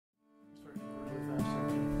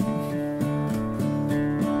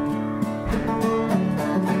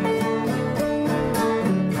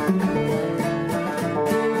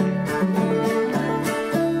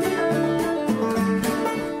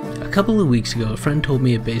couple of weeks ago, a friend told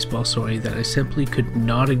me a baseball story that I simply could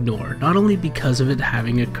not ignore, not only because of it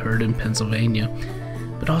having occurred in Pennsylvania,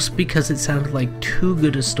 but also because it sounded like too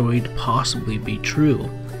good a story to possibly be true.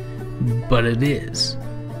 But it is.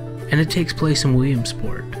 And it takes place in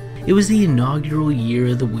Williamsport. It was the inaugural year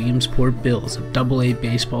of the Williamsport Bills, a AA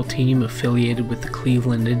baseball team affiliated with the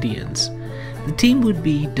Cleveland Indians. The team would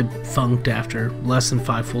be defunct after less than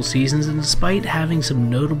 5 full seasons, and despite having some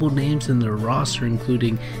notable names in their roster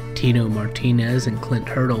including Tino Martinez and Clint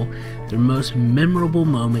Hurdle, their most memorable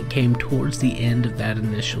moment came towards the end of that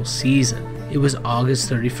initial season. It was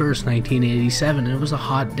August 31st, 1987, and it was a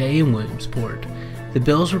hot day in Williamsport. The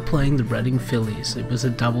Bills were playing the Reading Phillies. It was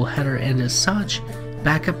a doubleheader, and as such,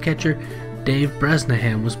 backup catcher Dave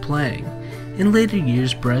Bresnahan was playing. In later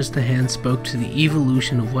years, Bresnahan spoke to the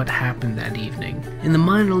evolution of what happened that evening. In the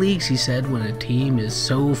minor leagues, he said, when a team is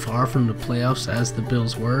so far from the playoffs as the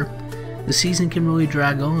Bills were, the season can really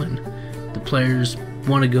drag on. The players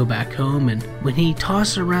want to go back home, and when he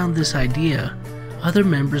tossed around this idea, other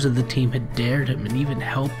members of the team had dared him and even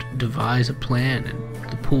helped devise a plan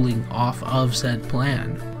and the pulling off of said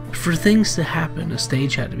plan. For things to happen, a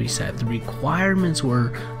stage had to be set. The requirements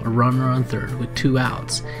were a runner on third with 2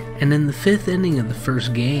 outs, and in the 5th inning of the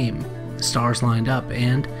first game, the stars lined up,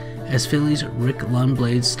 and as Phillies' Rick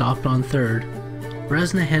Lundblade stopped on third,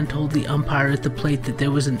 Bresnahan told the umpire at the plate that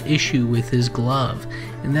there was an issue with his glove,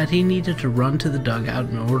 and that he needed to run to the dugout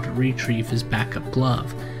in order to retrieve his backup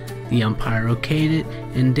glove. The umpire okayed it,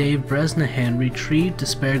 and Dave Bresnahan retrieved the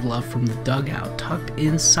spare glove from the dugout, tucked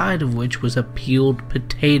inside of which was a peeled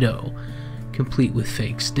potato, complete with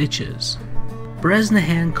fake stitches.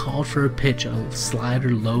 Bresnahan called for a pitch, a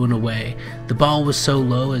slider low and away. The ball was so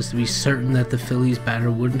low as to be certain that the Phillies batter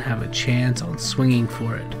wouldn't have a chance on swinging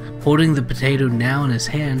for it. Holding the potato now in his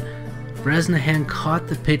hand, Bresnahan caught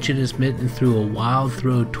the pitch in his mitt and threw a wild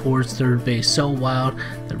throw towards third base, so wild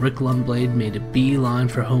that Rick Lundblade made a beeline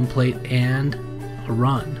for home plate and a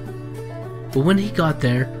run. But when he got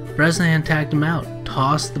there, Bresnahan tagged him out,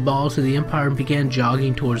 tossed the ball to the umpire, and began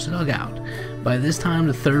jogging towards the dugout. By this time,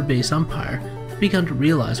 the third base umpire had begun to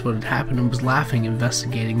realize what had happened and was laughing,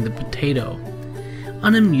 investigating the potato.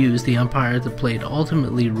 Unamused, the umpire at the plate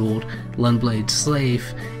ultimately ruled Lundblade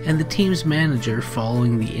safe, and the team's manager,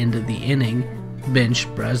 following the end of the inning, benched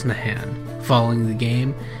Bresnahan. Following the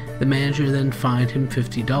game, the manager then fined him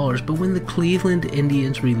 $50, but when the Cleveland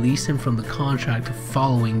Indians released him from the contract the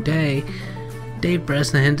following day, Dave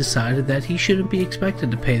Bresnahan decided that he shouldn't be expected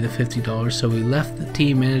to pay the $50, so he left the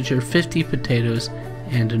team manager 50 potatoes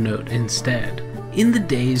and a note instead. In the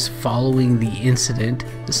days following the incident,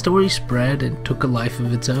 the story spread and took a life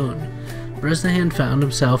of its own. Bresnahan found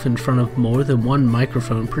himself in front of more than one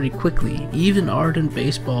microphone pretty quickly. Even ardent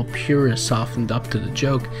baseball purists softened up to the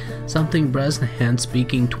joke, something Bresnahan,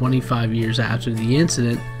 speaking 25 years after the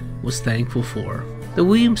incident, was thankful for. The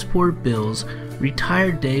Williamsport Bills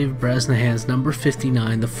retired Dave Bresnahan's number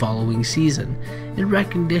 59 the following season, in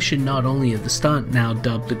recognition not only of the stunt, now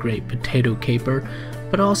dubbed the Great Potato Caper,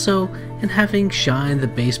 but also in having shined the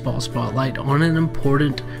baseball spotlight on an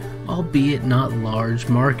important, albeit not large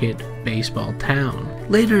market, baseball town.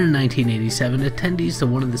 Later in 1987, attendees to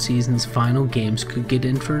one of the season's final games could get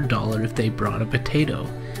in for $1 if they brought a potato.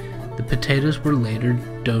 The potatoes were later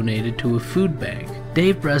donated to a food bank.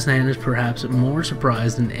 Dave Bresnahan is perhaps more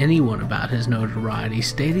surprised than anyone about his notoriety,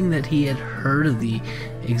 stating that he had heard of the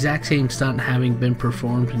exact same stunt having been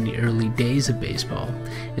performed in the early days of baseball.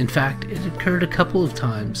 In fact, it occurred a couple of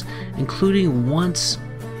times, including once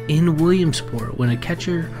in Williamsport when a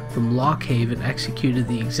catcher from Lock Haven executed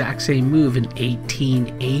the exact same move in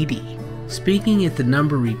 1880. Speaking at the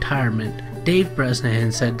number retirement, Dave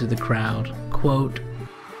Bresnahan said to the crowd, quote,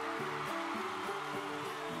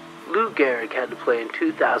 "Lou Gehrig had to play in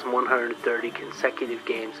 2,130 consecutive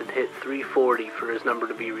games and hit .340 for his number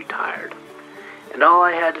to be retired. And all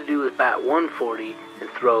I had to do was bat .140 and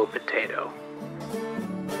throw a potato."